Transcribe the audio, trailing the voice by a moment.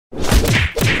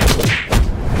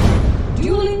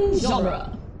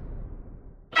genre.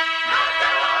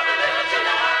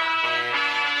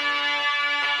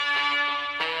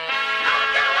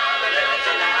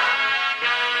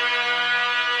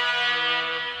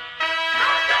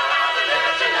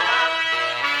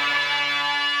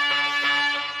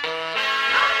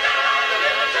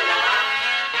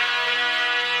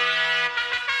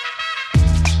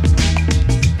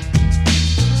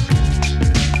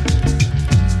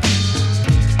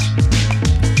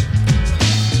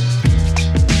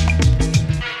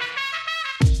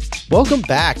 Welcome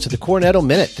back to the Cornetto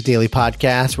Minute, the daily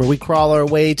podcast where we crawl our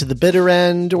way to the bitter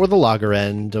end or the lager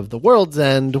end of the world's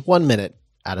end 1 minute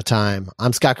at a time.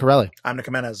 I'm Scott Corelli. I'm Nick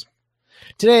Jimenez.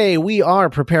 Today, we are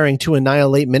preparing to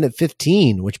annihilate minute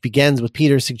 15, which begins with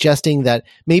Peter suggesting that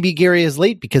maybe Gary is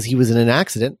late because he was in an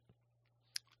accident,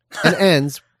 and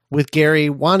ends with Gary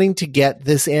wanting to get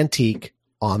this antique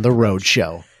on the road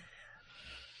show.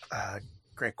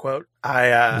 Great quote.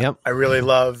 I really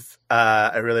love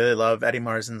Eddie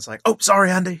Marsan's like, oh, sorry,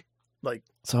 Andy. Like,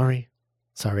 sorry,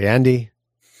 Andy.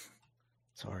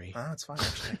 Sorry. Oh, it's fine.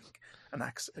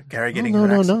 Gary getting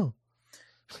an accent. No.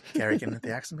 Gary getting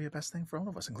the accent would be the best thing for all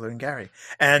of us, including Gary.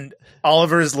 And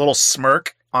Oliver's little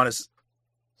smirk on his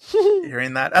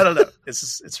hearing that. I don't know.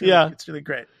 It's really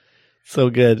great. So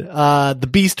good. The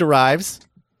Beast arrives.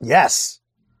 Yes.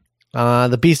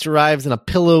 The Beast arrives in a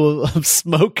pillow of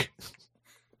smoke.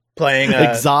 Playing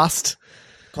exhaust.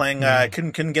 Playing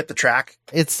couldn't get the track.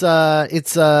 It's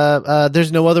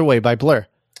There's No Other Way by Blur.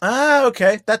 Ah,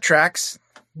 okay. That tracks.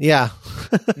 Yeah.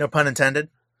 No pun intended.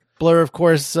 Blur, of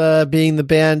course, being the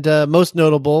band most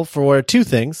notable for two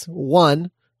things.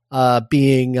 One,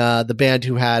 being the band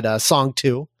who had Song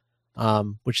 2,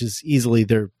 which is easily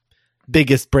their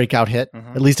biggest breakout hit,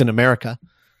 at least in America.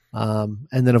 And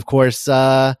then, of course,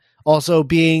 also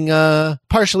being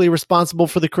partially responsible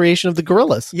for the creation of the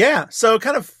Gorillaz. Yeah, so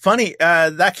kind of funny.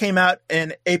 That came out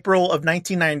in April of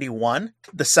 1991,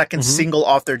 the second single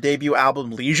off their debut album,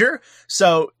 Leisure.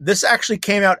 So this actually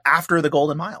came out after the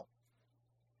Golden Mile.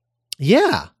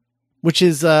 Yeah, which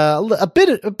is a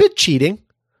bit cheating,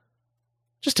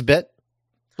 just a bit.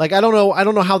 Like I don't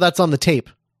know how that's on the tape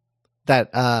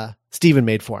that Steven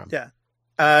made for him. Yeah,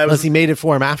 unless he made it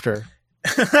for him after.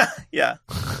 Yeah,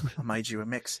 I made you a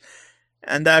mix.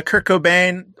 And Kurt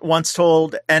Cobain once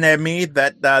told NME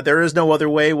that There Is No Other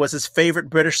Way was his favorite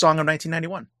British song of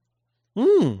 1991.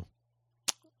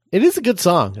 It is a good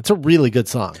song. It's a really good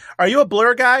song. Are you a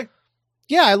Blur guy?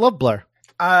 Yeah, I love Blur.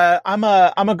 I'm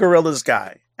a Gorillaz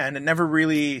guy, and it never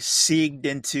really seeped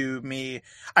into me.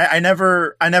 I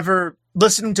never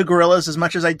listening to Gorillaz as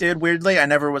much as I did. Weirdly, I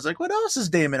never was like, what else has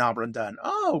Damon Albarn done?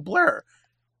 Oh, Blur.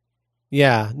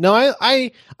 Yeah, no,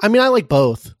 I mean, I like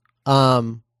both.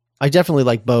 I definitely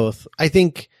like both. I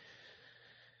think,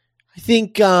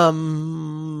 I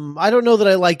don't know that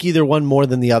I like either one more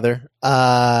than the other.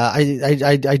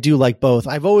 I do like both.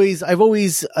 I've always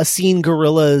seen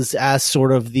Gorillaz as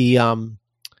sort of the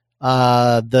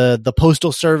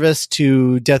postal service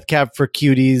to Death Cab for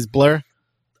Cutie's Blur.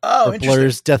 Oh,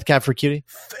 Blur's Death Cab for Cutie.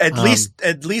 At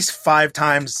least 5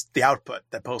 times the output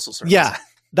that Postal Service. Yeah,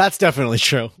 that's definitely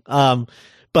true.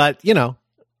 But you know,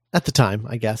 at the time,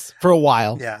 I guess for a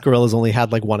while, Gorillaz only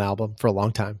had like one album for a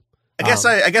long time. I guess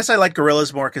I like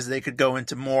Gorillaz more because they could go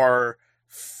into more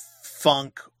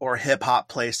funk or hip hop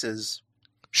places.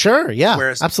 Sure, yeah,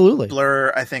 whereas absolutely.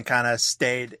 Blur, I think, kind of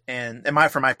stayed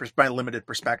from my limited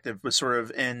perspective, was sort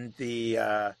of in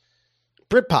the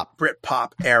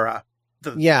Britpop era.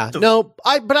 But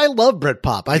I love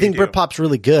Britpop. I think Britpop's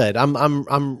really good.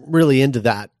 I'm really into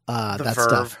that that Verve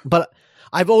stuff. But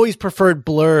I've always preferred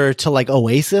Blur to like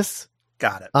Oasis.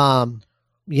 Got it.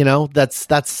 You know,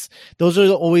 those are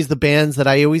always the bands that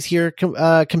I always hear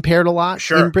compared a lot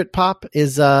in Britpop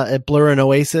is Blur and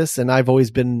Oasis, and I've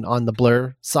always been on the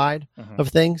Blur side of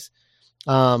things.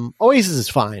 Oasis is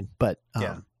fine, but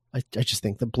I just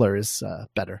think the Blur is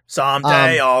better.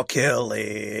 Someday I'll kill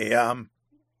Liam.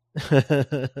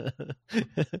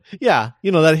 Yeah,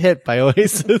 you know that hit by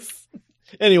Oasis.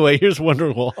 Anyway, here's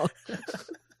Wonderwall.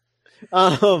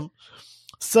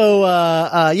 So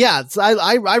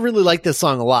I really like this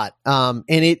song a lot. And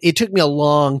it took me a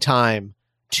long time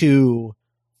it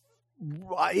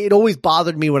always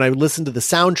bothered me when I would listen to the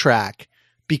soundtrack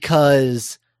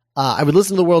because I would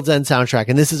listen to the World's End soundtrack,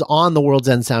 and this is on the World's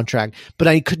End soundtrack, but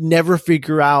I could never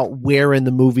figure out where in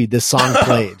the movie this song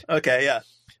played. Okay, yeah.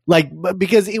 Like,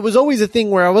 because it was always a thing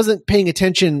where I wasn't paying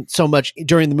attention so much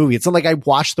during the movie. It's not like I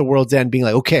watched The World's End being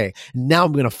like, okay, now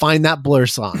I'm going to find that Blur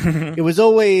song. It was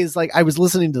always like I was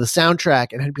listening to the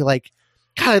soundtrack and I'd be like,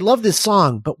 God, I love this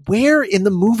song, but where in the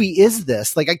movie is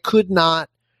this? Like, I could not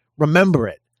remember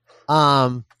it.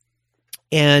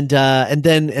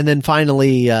 then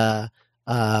finally, I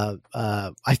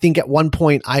think at one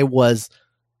point I was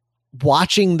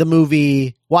watching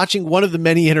one of the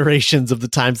many iterations of the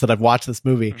times that I've watched this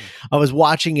movie. I was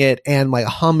watching it and like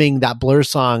humming that Blur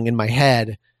song in my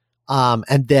head.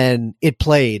 And then it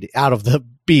played Out of the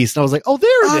Beast. And I was like, oh,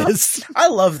 there it is. I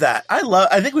love that.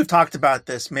 I think we've talked about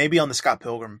this maybe on the Scott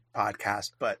Pilgrim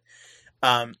podcast, but,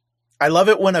 I love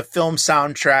it when a film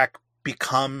soundtrack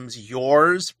becomes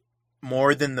yours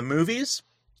more than the movies,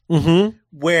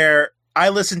 where I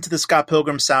listen to the Scott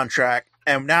Pilgrim soundtrack.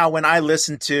 And now when I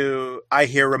listen to I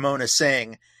Hear Ramona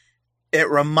Sing, it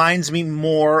reminds me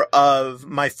more of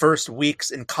my first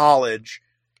weeks in college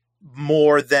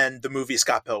more than the movie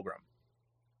Scott Pilgrim.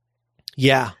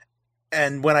 Yeah.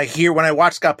 And when I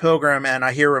watch Scott Pilgrim and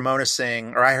I hear Ramona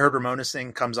Sing, or I heard Ramona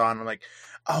Sing comes on, I'm like,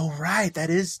 oh, right,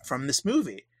 that is from this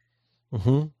movie.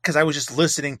 Because I was just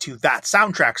listening to that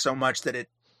soundtrack so much that it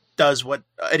does what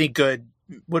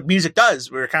music does.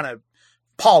 Where it kind of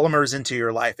polymers into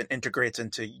your life and integrates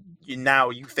into you. Now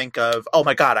you think of, oh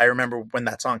my God, I remember when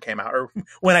that song came out, or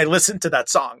when I listened to that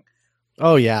song.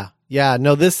 Oh yeah. Yeah.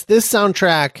 No, this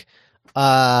soundtrack,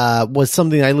 was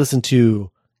something I listened to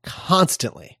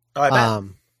constantly. Oh, I bet.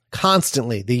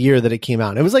 Constantly the year that it came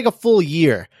out. It was like a full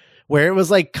year where it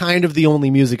was like kind of the only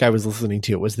music I was listening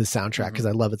to was this soundtrack because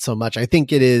I love it so much. I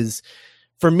think it is,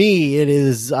 for me, it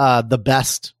is the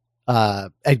best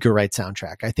Edgar Wright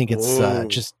soundtrack. I think it's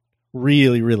just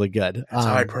really, really good. That's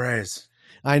high praise.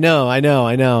 I know. I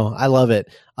love it.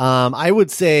 I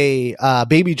would say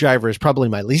Baby Driver is probably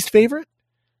my least favorite.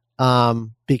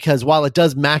 Because while it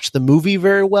does match the movie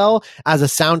very well as a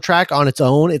soundtrack on its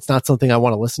own, it's not something I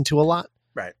want to listen to a lot.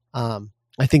 Right.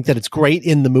 I think that it's great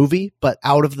in the movie, but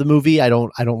out of the movie, I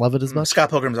don't love it as much. Scott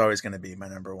Pilgrim's always going to be my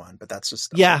number one, but that's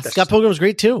just Scott Pilgrim's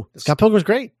great too. Scott Pilgrim's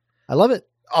great. I love it.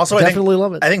 Also, I definitely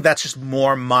love it. I think that's just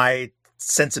more my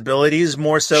sensibilities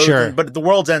more so. But The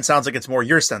World's End sounds like it's more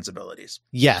your sensibilities.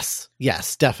 Yes,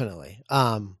 definitely.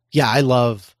 I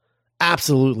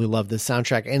absolutely love this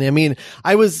soundtrack. And I mean,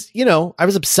 I was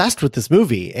obsessed with this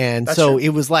movie. And that's so true. It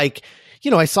was like,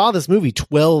 I saw this movie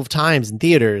 12 times in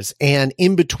theaters, and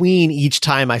in between each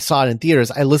time I saw it in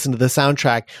theaters, I listened to the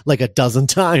soundtrack like a dozen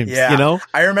times,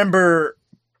 I remember,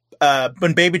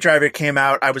 when Baby Driver came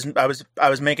out, I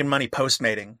was making money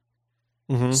postmating.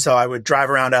 So I would drive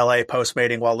around LA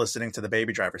postmating while listening to the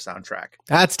Baby Driver soundtrack.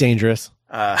 That's dangerous.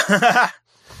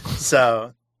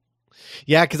 So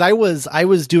yeah, because I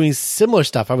was doing similar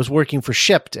stuff. I was working for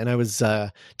Shipt, and I was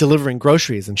delivering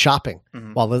groceries and shopping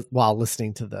while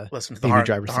listening to the Baby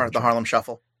Driver soundtrack. The Harlem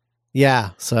Shuffle. Yeah,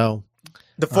 so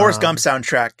the Forrest Gump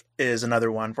soundtrack is another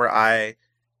one where I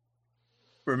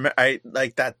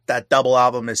like that double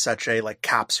album is such a like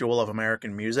capsule of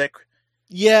American music.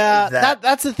 Yeah,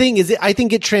 that's the thing is I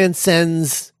think it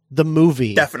transcends the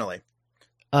movie definitely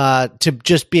to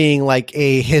just being like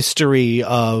a history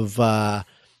of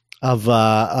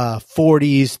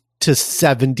 40s to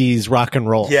 70s rock and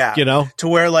roll. Yeah. To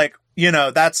where like,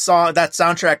 that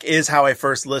soundtrack is how I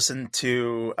first listened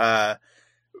to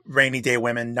Rainy Day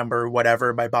Women number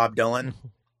whatever by Bob Dylan.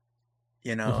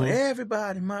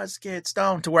 Everybody must get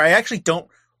stoned, to where I actually don't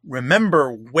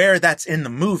remember where that's in the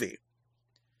movie.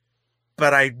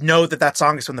 But I know that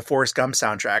song is from the Forrest Gump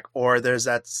soundtrack, or there's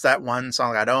that one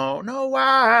song, I don't know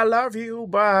why I love you,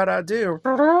 but I do.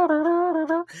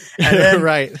 And then,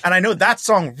 right. And I know that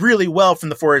song really well from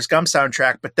the Forrest Gump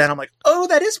soundtrack, but then I'm like, oh,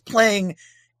 that is playing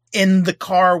in the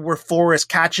car where Forrest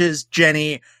catches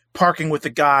Jenny parking with the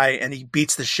guy and he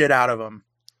beats the shit out of him.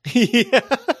 Yeah.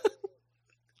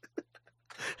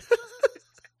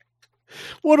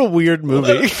 What a weird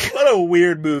movie. What a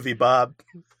weird movie, Bob.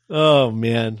 Oh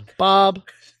man, Bob,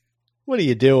 what are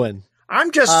you doing? I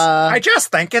just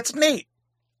think it's neat.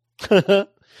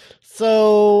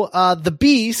 So, the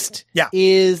Beast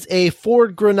is a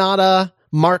Ford Granada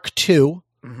Mark II,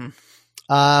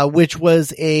 which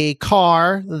was a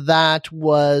car that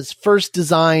was first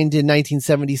designed in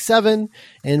 1977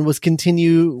 and was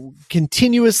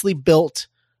continuously built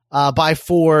by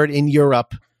Ford in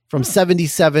Europe from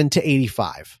 77 to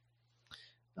 85.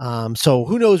 So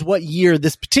who knows what year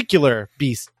this particular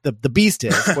beast, the Beast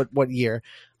is, what year.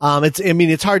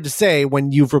 It's hard to say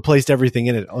when you've replaced everything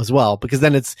in it as well, because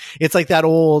then it's like that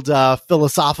old,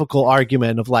 philosophical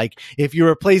argument of like, if you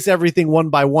replace everything one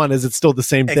by one, is it still the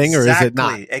same thing or is it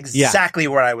not? Exactly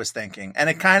what I was thinking. And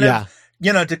it kind of,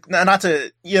 this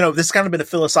has kind of been a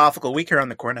philosophical week here on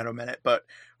the Cornetto Minute, but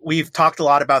we've talked a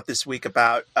lot about this week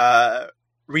about,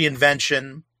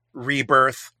 reinvention,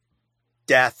 rebirth,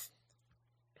 death,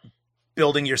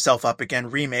 building yourself up again,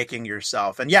 remaking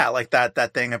yourself. And yeah, like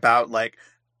that thing about like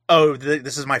oh,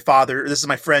 this is my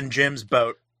friend Jim's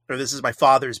boat, or this is my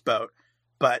father's boat.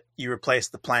 But you replace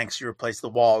the planks, you replace the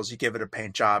walls, you give it a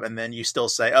paint job, and then you still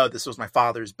say, oh, this was my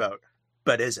father's boat.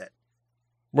 But is it?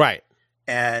 Right.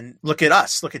 And look at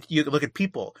us. Look at you. Look at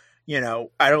people. We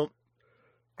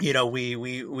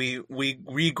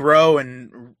regrow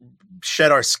and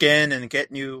shed our skin and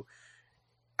get new.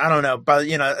 I don't know,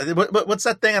 but what's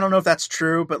that thing? I don't know if that's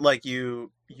true, but like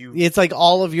it's like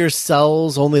all of your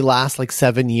cells only last like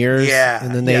 7 years. Yeah.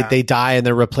 And then they die and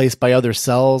they're replaced by other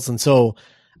cells. And so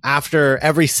after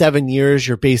every 7 years,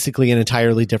 you're basically an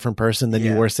entirely different person than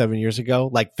you were 7 years ago,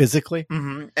 like physically.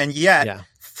 Mm-hmm. And yet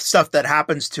stuff that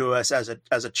happens to us as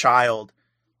a child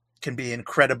can be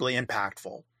incredibly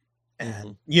impactful.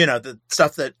 And, the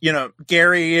stuff that,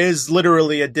 Gary is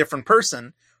literally a different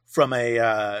person from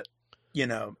the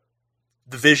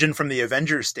Vision from the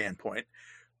Avengers standpoint.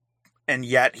 And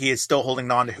yet he is still holding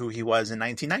on to who he was in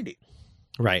 1990.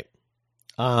 Right.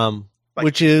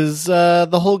 Which is the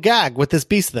whole gag with this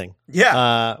Beast thing.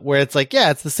 Yeah. Where it's like,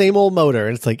 it's the same old motor.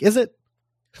 And it's like, is it?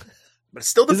 But it's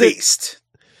still the Beast.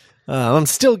 I'm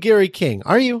still Gary King.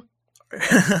 Are you?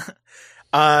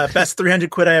 Best 300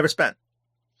 quid I ever spent.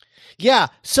 Yeah.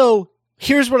 So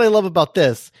here's what I love about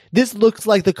this. This looks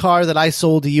like the car that I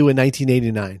sold to you in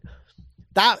 1989.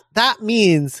 That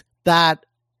means that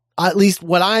at least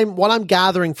what I'm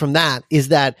gathering from that is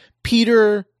that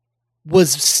Peter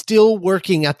was still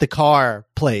working at the car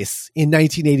place in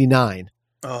 1989.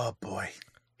 Oh boy.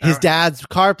 His dad's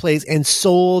car place, and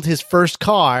sold his first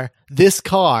car, this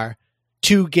car,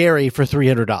 to Gary for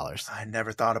 $300. I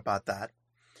never thought about that.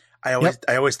 I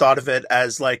always thought of it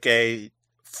as like a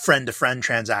friend to friend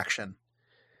transaction.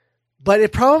 But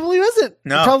it probably wasn't.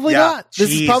 No, probably not.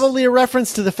 This is probably a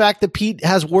reference to the fact that Pete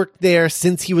has worked there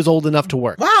since he was old enough to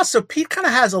work. Wow, so Pete kind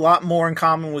of has a lot more in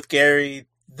common with Gary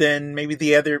than maybe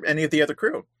any of the other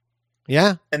crew.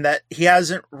 Yeah. And that he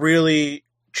hasn't really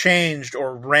changed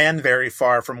or ran very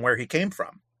far from where he came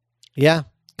from. Yeah,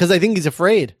 because I think he's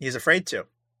afraid. He's afraid to.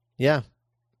 Yeah.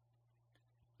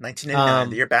 1989,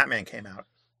 the year Batman came out.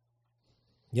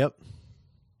 Yep.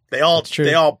 They all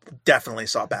definitely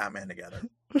saw Batman together.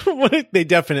 They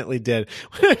definitely did.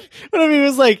 What I mean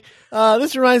was like,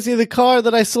 this reminds me of the car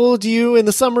that I sold you in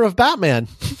the summer of Batman.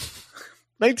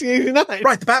 1989.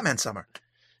 Right, the Batman summer.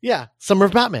 Yeah, summer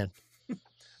of Batman.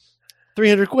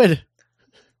 300 quid.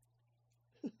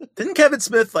 Didn't Kevin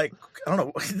Smith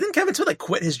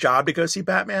quit his job to go see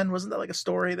Batman? Wasn't that like a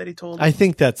story that he told? I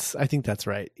think that's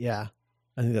right. Yeah.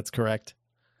 I think that's correct.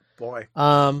 Boy.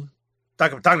 Talking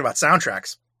about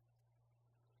soundtracks.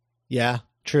 Yeah,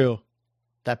 true.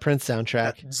 That Prince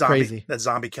soundtrack. Crazy. That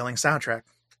zombie killing soundtrack.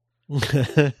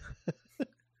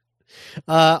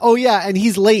 Oh yeah, and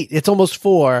he's late. It's almost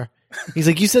 4. He's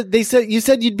like, you said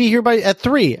you'd be here at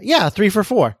 3. Yeah, 3 for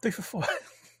 4. 3 for 4.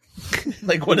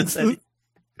 Like what is that?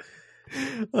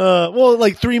 Well,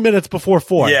 like 3 minutes before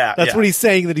 4. Yeah. That's what he's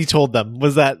saying that he told them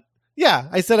was that. Yeah,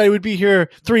 I said I would be here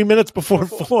 3 minutes before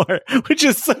 4, which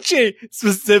is such a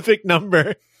specific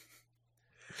number.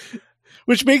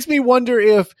 Which makes me wonder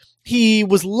if he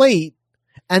was late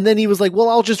and then he was like, well,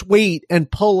 I'll just wait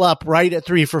and pull up right at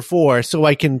 3 for 4 so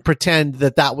I can pretend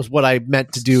that was what I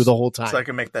meant to do the whole time. So I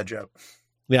can make that joke.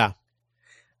 Yeah.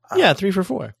 Yeah, 3 for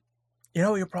 4. You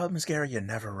know what your problem is, Gary? You're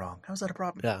never wrong. How's that a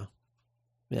problem? Yeah.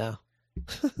 Yeah.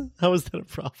 How is that a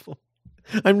problem?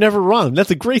 I'm never wrong.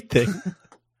 That's a great thing.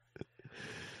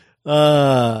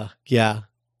 Yeah.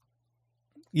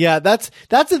 Yeah, that's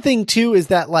the thing too, is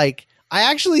that like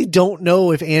I actually don't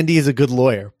know if Andy is a good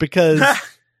lawyer because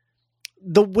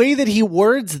the way that he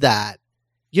words that,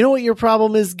 you know what your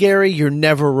problem is, Gary? You're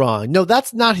never wrong. No,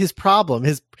 that's not his problem.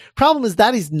 His problem is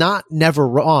that he's not never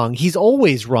wrong. He's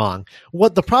always wrong.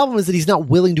 What the problem is that he's not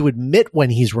willing to admit when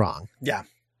he's wrong. Yeah.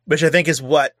 Which I think is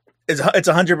what it's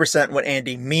 100% what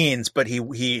Andy means, but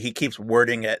he keeps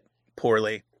wording it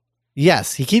poorly.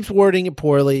 Yes, he keeps wording it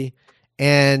poorly,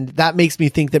 and that makes me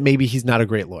think that maybe he's not a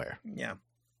great lawyer. Yeah.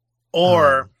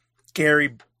 Or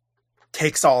Gary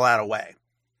takes all that away.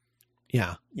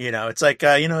 Yeah. It's like,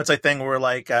 it's like thing where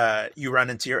like, you run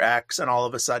into your ex and all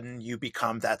of a sudden you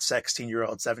become that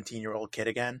 16-year-old, 17-year-old kid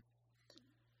again.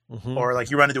 Mm-hmm. Or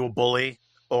like you run into a bully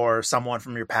or someone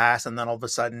from your past and then all of a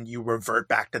sudden you revert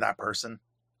back to that person.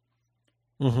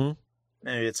 Mm-hmm.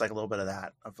 Maybe it's like a little bit of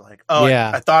that of like, oh,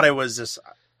 yeah. I thought I was this,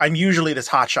 I'm usually this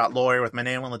hotshot lawyer with my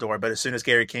name on the door, but as soon as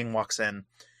Gary King walks in,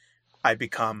 I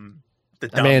become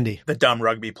the dumb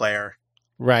rugby player.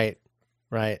 Right.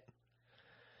 Right.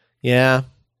 Yeah.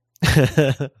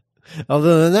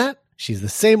 Other than that, she's the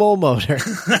same old motor.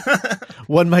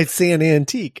 One might say an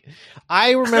antique.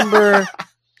 I remember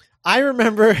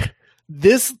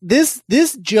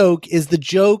This joke is the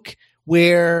joke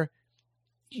where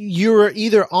you're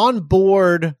either on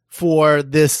board for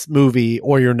this movie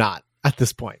or you're not at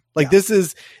this point. Like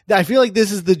I feel like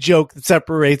this is the joke that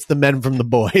separates the men from the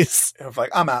boys. Of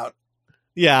like, I'm out.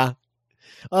 Yeah.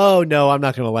 Oh no, I'm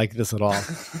not going to like this at all.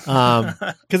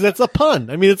 Cause it's a pun.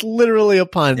 I mean, it's literally a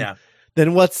pun. Yeah.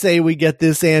 Then what say we get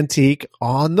this antique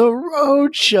on the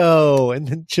road show and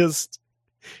then just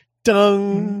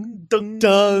dung, dung,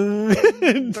 dung,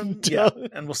 dung. Yeah.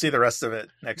 And we'll see the rest of it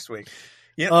next week.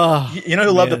 You know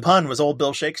who loved a pun was old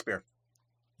Bill Shakespeare.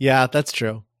 Yeah, that's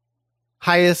true.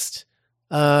 Highest,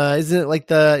 isn't it like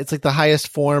it's like the highest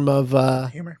form of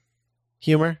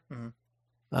humor?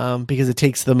 Mm-hmm. Because it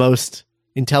takes the most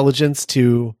intelligence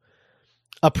to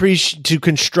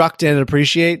construct and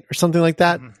appreciate, or something like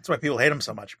that. That's why people hate him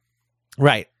so much,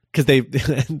 right? Because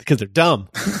they're dumb.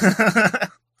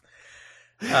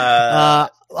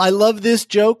 I love this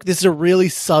joke. This is a really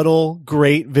subtle,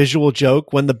 great visual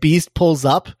joke when the beast pulls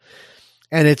up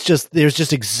and there's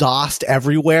just exhaust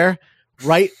everywhere.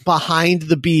 Right behind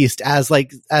the beast, as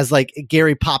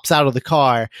Gary pops out of the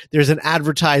car, there's an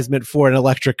advertisement for an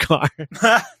electric car.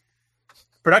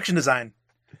 Production design.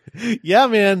 Yeah,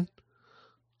 man.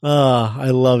 I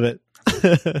love it.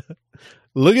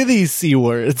 Look at these C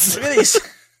words. Look at these.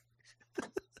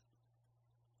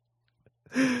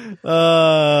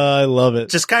 I love it.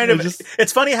 Just kind of,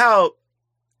 it's funny how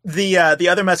the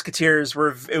other Musketeers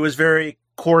it was very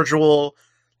cordial,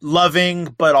 loving,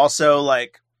 but also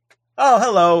like, oh,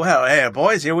 hello, hey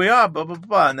boys, here we are, blah, blah,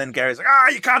 blah. And then Gary's like,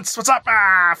 you cunts, what's up?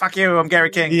 Fuck you, I'm Gary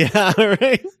King. Yeah,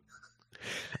 right.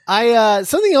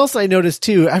 Something else I noticed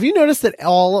too. Have you noticed that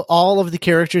all of the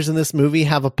characters in this movie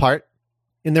have a part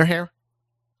in their hair?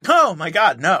 Oh my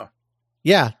God, no.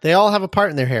 Yeah, they all have a part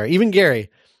in their hair, even Gary.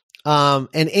 And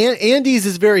Andy's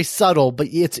is very subtle, but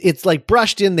it's like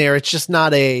brushed in there. It's just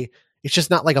not like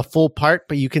a full part,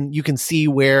 but you can see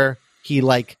where he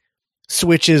like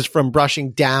switches from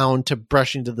brushing down to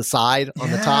brushing to the side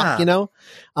on the top,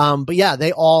 but yeah,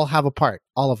 they all have a part,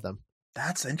 all of them.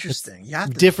 That's interesting.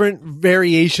 Different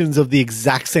variations of the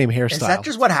exact same hairstyle. Is that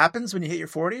just what happens when you hit your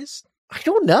 40s? I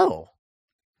don't know.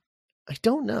 It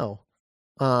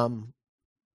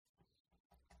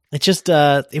just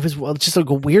it was just like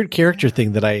a weird character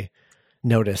thing that I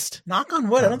noticed. Knock on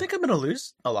wood, I don't think I'm going to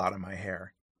lose a lot of my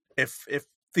hair. If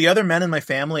the other men in my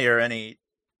family are any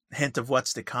hint of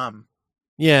what's to come.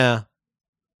 Yeah.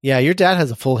 Yeah, your dad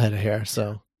has a full head of hair,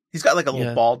 so. He's got like a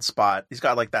little bald spot. He's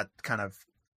got like that kind of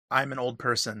I'm an old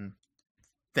person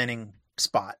thinning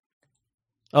spot.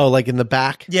 Oh, like in the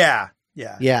back? Yeah.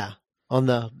 On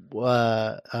the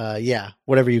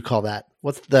whatever you call that.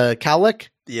 What's the cowlick?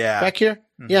 Yeah. Back here?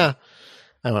 Mm-hmm. Yeah.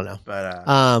 I don't know.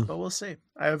 But we'll see.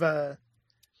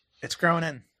 It's growing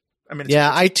in. I mean,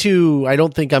 I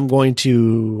don't think I'm going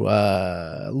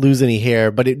to lose any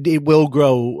hair, but it will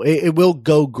grow. It will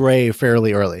go gray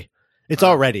fairly early. It's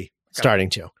already starting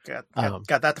to. Got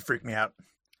that to freak me out.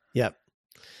 Yep.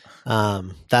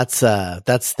 That's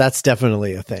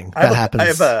definitely a thing that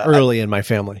happens early in my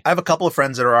family. I have a couple of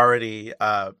friends that are already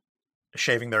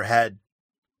shaving their head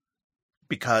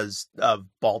because of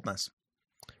baldness.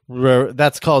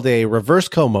 That's called a reverse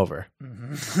comb over.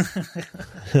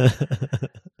 Mm-hmm.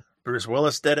 Bruce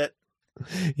Willis did it.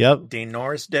 Yep. Dean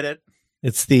Norris did it.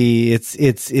 It's the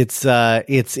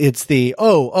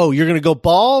you're gonna go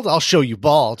bald? I'll show you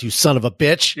bald, you son of a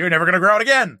bitch. You're never gonna grow it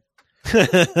again.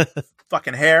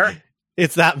 Fucking hair.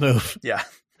 It's that move. Yeah.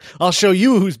 I'll show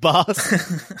you who's boss.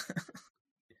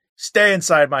 Stay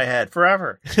inside my head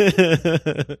forever.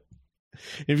 If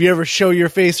you ever show your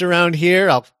face around here,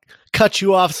 I'll cut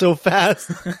you off so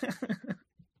fast.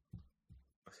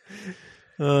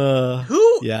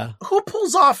 Who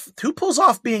pulls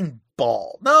off being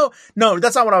bald? No,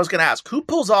 that's not what I was going to ask. Who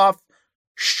pulls off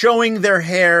showing where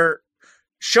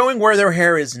their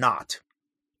hair is not?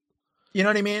 You know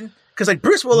what I mean? Because like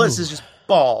Bruce Willis is just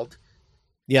bald.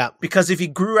 Yeah. Because if he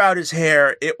grew out his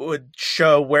hair, it would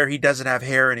show where he doesn't have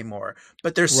hair anymore.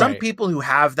 But there's some people who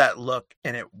have that look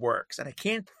and it works. And I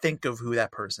can't think of who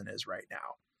that person is right now.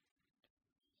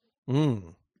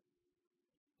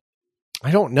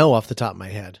 I don't know off the top of my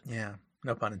head. Yeah.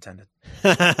 No pun intended.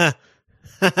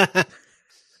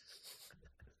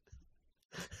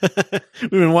 We've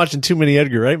been watching too many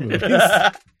Edgar Wright movies.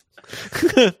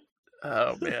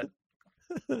 Oh, man.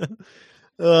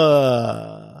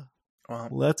 Well,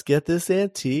 let's get this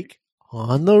antique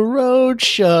on the road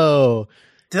show.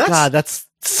 God, that's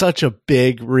such a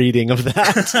big reading of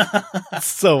that. It's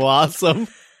so awesome.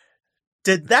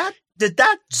 Did that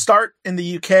start in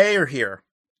the UK or here?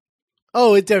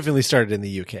 Oh, it definitely started in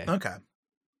the UK. Okay.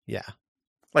 Yeah.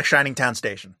 Like Shining Town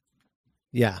Station.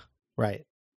 Yeah, right.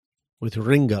 With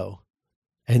Ringo.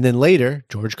 And then later,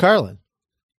 George Carlin.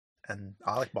 And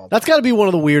Alec Baldwin. That's got to be one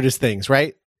of the weirdest things,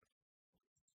 right?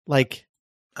 Like,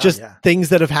 just things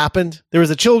that have happened. There was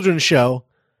a children's show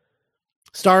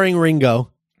starring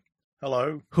Ringo.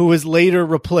 Hello. Who was later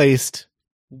replaced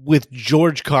with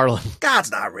George Carlin. God's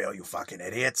not real, you fucking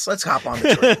idiots. Let's hop on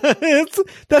the train.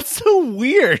 That's so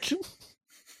weird.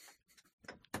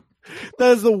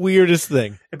 That is the weirdest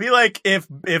thing. It'd be like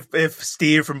if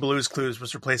Steve from Blue's Clues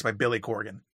was replaced by Billy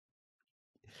Corgan.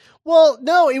 Well,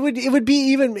 no, it would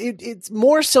be even. It's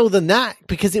more so than that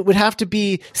because it would have to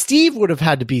be Steve. Would have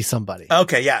had to be somebody.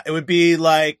 Okay, yeah, it would be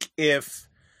like if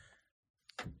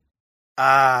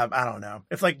I don't know,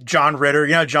 if like John Ritter.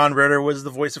 You know, John Ritter was the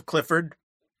voice of Clifford.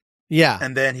 Yeah,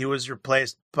 and then he was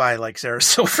replaced by like Sarah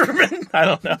Silverman. I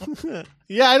don't know.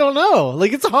 Yeah, I don't know.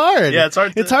 Like it's hard. Yeah, it's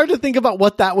hard. It's hard to think about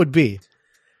what that would be.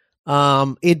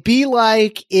 It'd be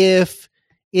like if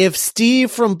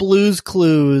Steve from Blue's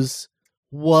Clues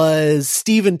was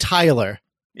Steven Tyler.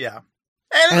 Yeah,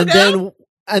 and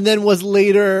then was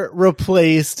later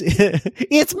replaced.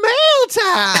 It's mail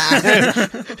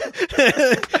time.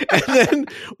 and then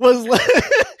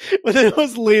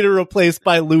was later replaced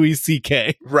by Louis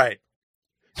C.K. Right.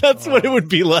 That's what it would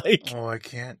be like. Oh, I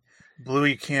can't. Blue,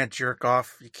 you can't jerk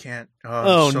off. You can't.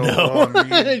 No.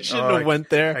 I shouldn't have went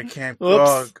there. I can't.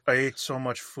 Oh, I ate so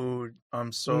much food.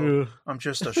 I'm just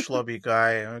a schlubby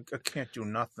guy. I can't do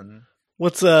nothing.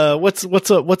 What's a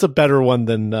better one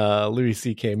than Louis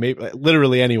C.K.? Maybe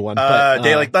literally anyone.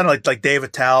 Like Dave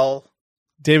Attell.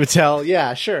 Dave Attell,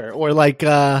 yeah, sure. Or like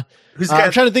I'm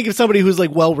trying to think of somebody who's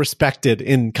like well respected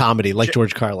in comedy, like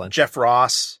George Carlin, Jeff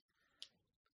Ross.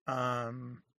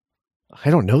 I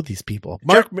don't know these people.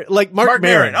 Mark Maron. Oh, like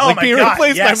my being God,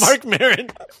 replaced yes. by Mark Maron.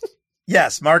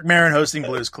 Yes, Mark Maron hosting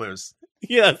Blue's Clues.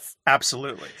 Yes,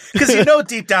 absolutely. Because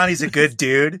deep down he's a good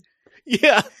dude.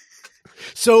 Yeah.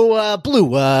 So, Blue,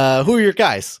 who are your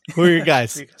guys? So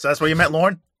that's where you met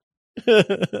Lorne?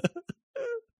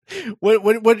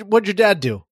 What'd your dad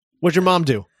do? What'd your mom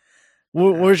do?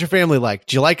 What was your family like?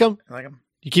 Do you like them? I like them.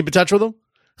 You keep in touch with them?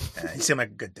 Yeah, he seemed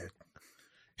like a good dude.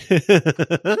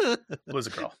 Blue's a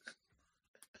girl.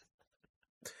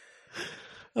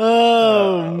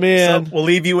 Oh, man. So we'll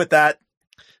leave you with that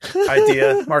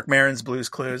idea. Mark Maron's Blue's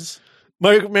Clues.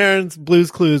 Mark Maron's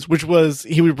Blue's Clues, which was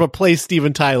he would replace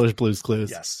Steven Tyler's Blue's Clues.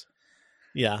 Yes.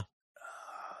 Yeah.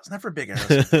 It's never a big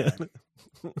Aerosmith.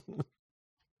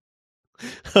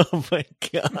 Oh my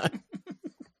God.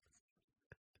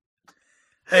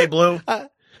 Hey, Blue. I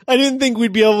didn't think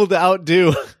we'd be able to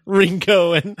outdo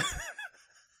Ringo and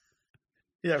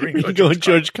Ringo and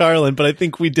George Carlin, but I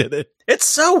think we did it. It's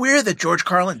so weird that George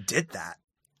Carlin did that.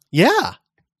 Yeah.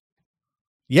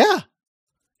 Yeah.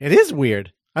 It is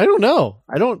weird. I don't know.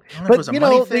 But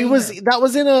that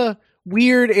was in a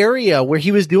weird area where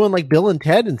he was doing like Bill and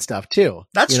Ted and stuff too.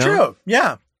 That's true.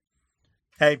 Yeah.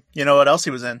 Hey, you know what else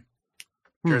he was in?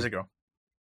 Jersey Girl.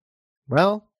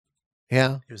 Well,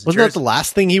 yeah. Wasn't that the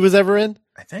last thing he was ever in?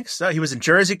 I think so. He was in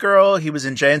Jersey Girl. He was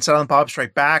in Jay and Silent Bob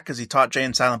Strike Back because he taught Jay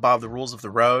and Silent Bob the rules of the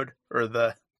road or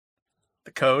the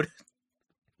code.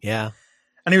 Yeah.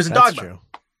 And he was in Dogma. True.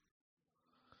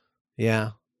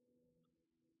 Yeah.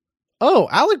 Oh,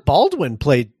 Alec Baldwin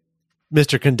played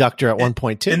Mr. Conductor at one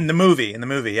point too. In the movie,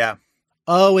 yeah.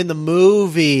 Oh, in the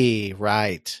movie,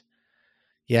 right.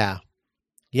 Yeah.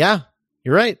 Yeah,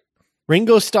 you're right.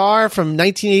 Ringo Starr from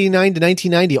 1989 to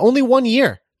 1990. Only 1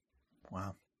 year.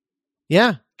 Wow.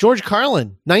 Yeah. George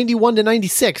Carlin, 91 to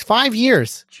 96. 5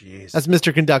 years. Jeez. As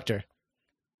Mr. Conductor.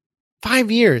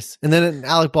 5 years. And then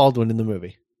Alec Baldwin in the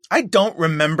movie. I don't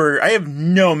remember. I have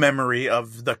no memory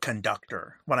of the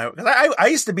Conductor because I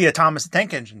used to be a Thomas the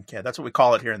Tank Engine kid. That's what we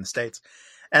call it here in the States.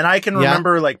 And I can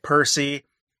remember like Percy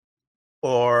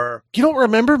or you don't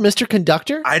remember Mr.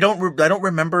 Conductor? I don't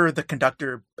remember the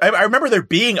Conductor. I remember there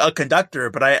being a Conductor,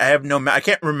 but I have I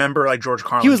can't remember like George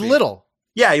Carlin. He was little.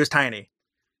 Yeah, he was tiny.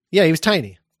 Yeah, he was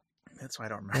tiny. That's why I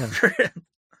don't remember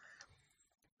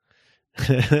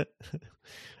it.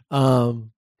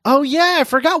 Oh yeah, I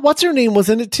forgot what's her name was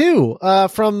in it too.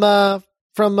 From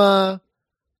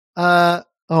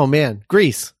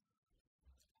Grease.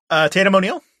 Tatum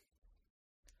O'Neal?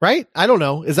 Right? I don't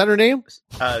know. Is that her name?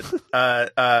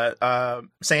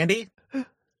 Sandy?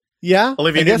 Yeah.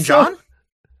 Olivia Newton-John?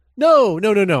 So. No.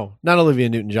 Not Olivia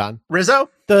Newton-John. Rizzo?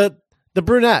 The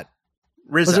brunette.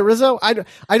 Rizzo. Was it Rizzo? I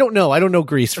don't know. I don't know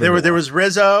Grease. There was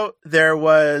Rizzo. There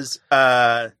was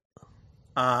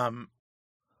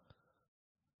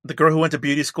the girl who went to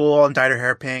beauty school and dyed her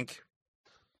hair pink.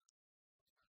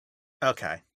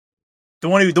 Okay. The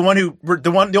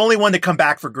only one to come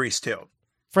back for Grease too.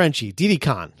 Frenchie, Didi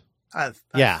Khan. I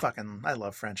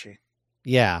love Frenchie.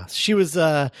 Yeah, she was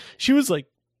like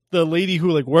the lady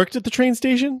who like worked at the train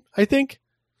station, I think.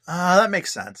 That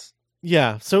makes sense.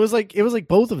 Yeah, so it was like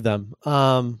both of them.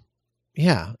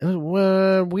 Yeah, it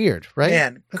was weird, right?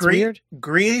 Man, that's weird.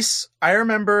 Grease. I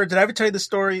remember. Did I ever tell you the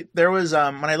story? There was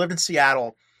when I lived in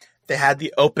Seattle, they had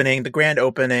the grand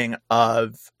opening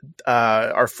of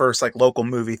our first like local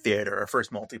movie theater, our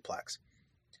first multiplex.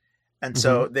 And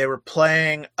so they were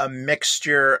playing a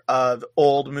mixture of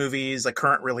old movies, like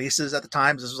current releases at the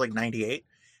time. This was like 98,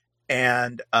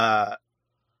 and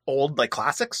old like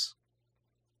classics.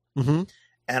 Mm-hmm.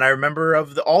 And I remember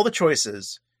of all the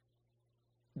choices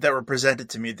that were presented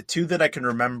to me, the two that I can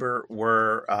remember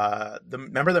were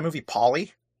remember the movie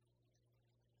Polly?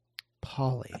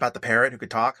 Polly. About the parrot who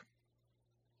could talk?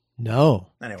 No.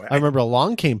 Anyway. I remember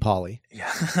Along Came Polly.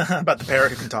 Yeah. About the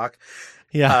parrot who can talk.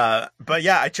 Yeah. But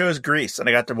yeah, I chose Grease, and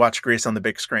I got to watch Grease on the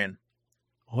big screen.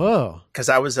 Whoa. Because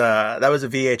that was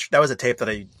a tape that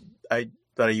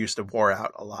I used to wore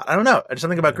out a lot. I don't know. There's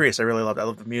something about Grease I really loved. I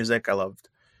loved the music. I loved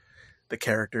the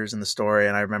characters and the story.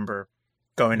 And I remember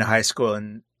going to high school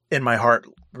and in my heart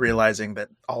realizing that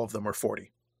all of them were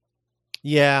 40.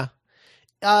 Yeah.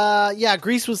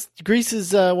 Grease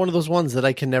is one of those ones that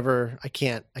I can't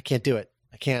do it.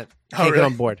 I can't get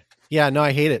on board. Yeah, no,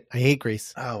 I hate it. I hate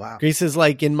Grease. Oh wow. Grease is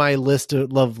like in my list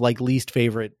of like least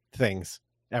favorite things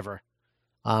ever.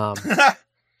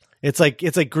 It's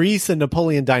like Grease and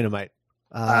Napoleon Dynamite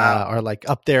are like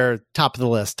up there, top of the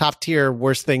list, top tier,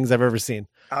 worst things I've ever seen.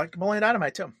 I like Napoleon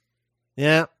Dynamite too.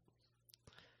 Yeah.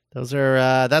 Those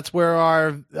are that's where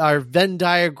our Venn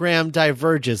diagram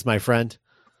diverges, my friend.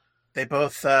 They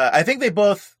both I think they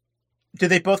both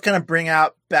kind of bring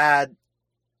out bad,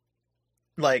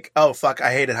 like, oh fuck,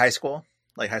 I hated high school.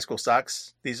 Like high school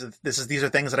sucks. These are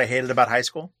things that I hated about high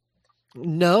school.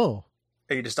 No.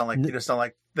 Or you don't like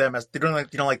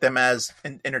them as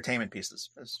entertainment pieces.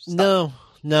 No,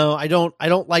 I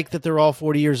don't like that they're all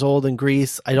 40 years old in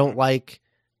Grease. I don't like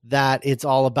that it's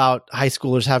all about high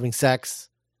schoolers having sex.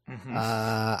 Mm-hmm.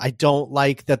 I don't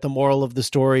like that the moral of the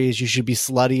story is you should be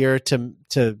sluttier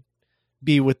to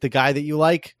be with the guy that you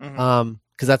like. Mm-hmm.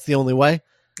 'Cause that's the only way.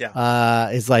 Yeah.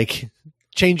 Is like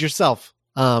change yourself.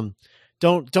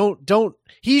 Don't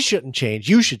he shouldn't change.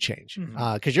 You should change.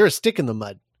 Mm-hmm. 'Cause you're a stick in the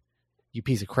mud, you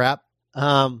piece of crap.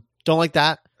 Don't like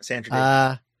that.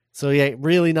 So yeah,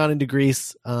 really not into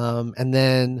Grease. And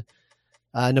then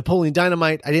Napoleon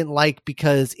Dynamite I didn't like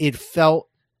because it felt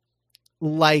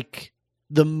like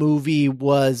the movie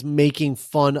was making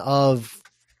fun of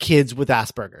kids with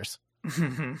Asperger's.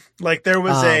 Like there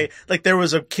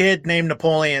was a kid named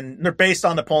Napoleon, based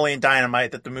on Napoleon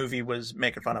Dynamite, that the movie was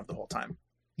making fun of the whole time.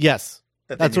 Yes.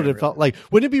 That's what it felt like.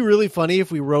 Wouldn't it be really funny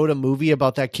if we wrote a movie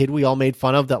about that kid we all made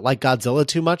fun of that liked Godzilla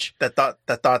too much? That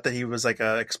thought that he was like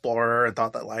an explorer and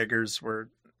thought that ligers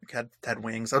had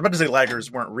wings. I was about to say ligers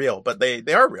weren't real, but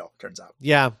they are real, turns out.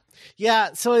 Yeah.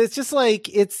 Yeah. So it's just like,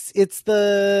 it's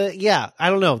I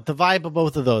don't know. The vibe of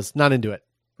both of those, not into it.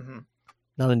 Mm-hmm.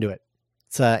 Not into it.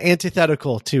 It's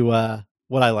antithetical to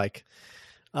what I like.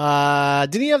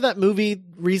 Didn't you have that movie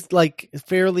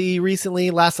fairly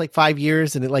recently, last like 5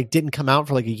 years, and it like didn't come out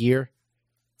for like a year,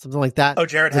 something like that? Oh,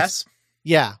 Jared Hess.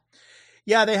 Yeah,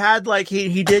 they had like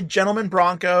he did Gentlemen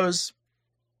Broncos,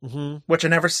 which I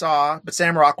never saw, but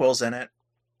Sam Rockwell's in it.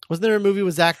 Wasn't there a movie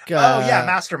with Zach?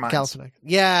 Masterminds.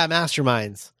 Yeah,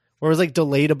 Masterminds, where it was like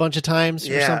delayed a bunch of times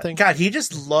or something. God, he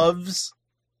just loves.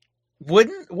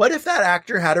 What if that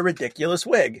actor had a ridiculous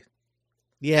wig?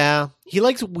 Yeah, he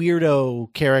likes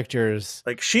weirdo characters.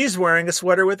 Like she's wearing a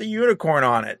sweater with a unicorn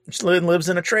on it. She lives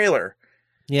in a trailer.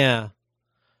 Yeah.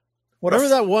 Remember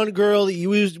that one girl that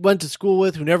you went to school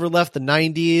with who never left the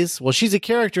 90s? Well, she's a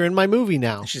character in my movie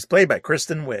now. She's played by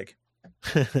Kristen Wiig.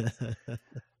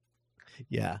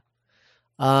 Yeah.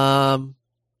 I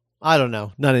don't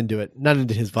know. Not into it. Not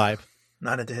into his vibe.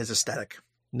 Not into his aesthetic.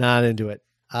 Not into it.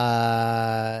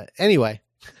 Anyway.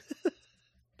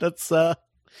 That's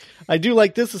I do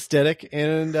like this aesthetic,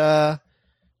 and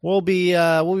we'll be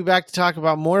back to talk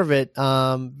about more of it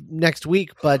next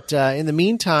week. But in the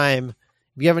meantime,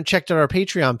 if you haven't checked out our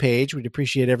Patreon page, we'd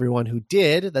appreciate everyone who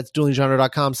did. That's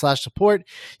duelinggenre.com/support.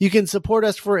 You can support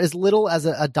us for as little as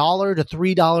 $1 to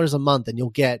 $3 a month, and you'll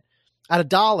get at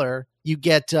 $1, you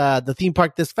get the Theme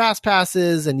Park This Fast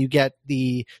passes, and you get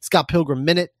the Scott Pilgrim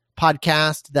Minute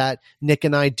podcast that Nick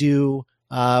and I do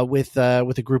with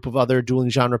a group of other dueling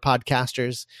genre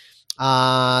podcasters.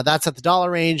 That's at the $1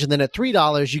 range, and then at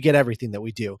 $3 you get everything that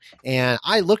we do. And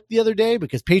I looked the other day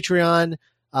because Patreon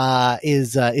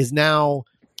is now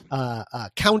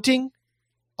counting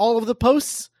all of the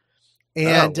posts,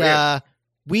 and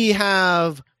we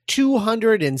have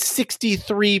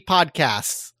 263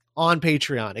 podcasts on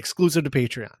Patreon, exclusive to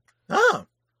Patreon. Oh.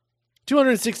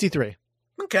 263.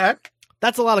 Okay.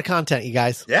 That's a lot of content, you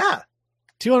guys. Yeah.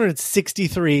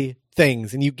 263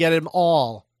 things, and you get them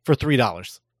all for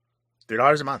 $3.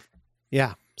 $3 a month.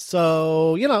 Yeah.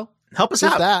 So, help us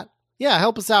out. That. Yeah,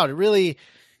 help us out. It really,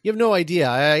 you have no idea.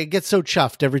 I get so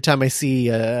chuffed every time I see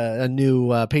a new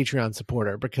Patreon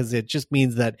supporter, because it just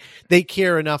means that they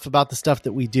care enough about the stuff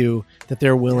that we do that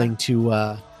they're willing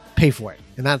to pay for it.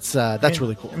 And that's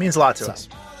really cool. It means a lot to us.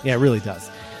 Yeah, it really does.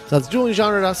 So that's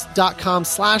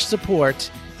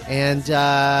duelinggenre.com/support. And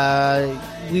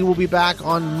we will be back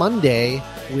on Monday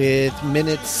with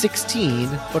minute 16.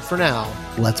 But for now,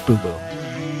 let's boo-boo.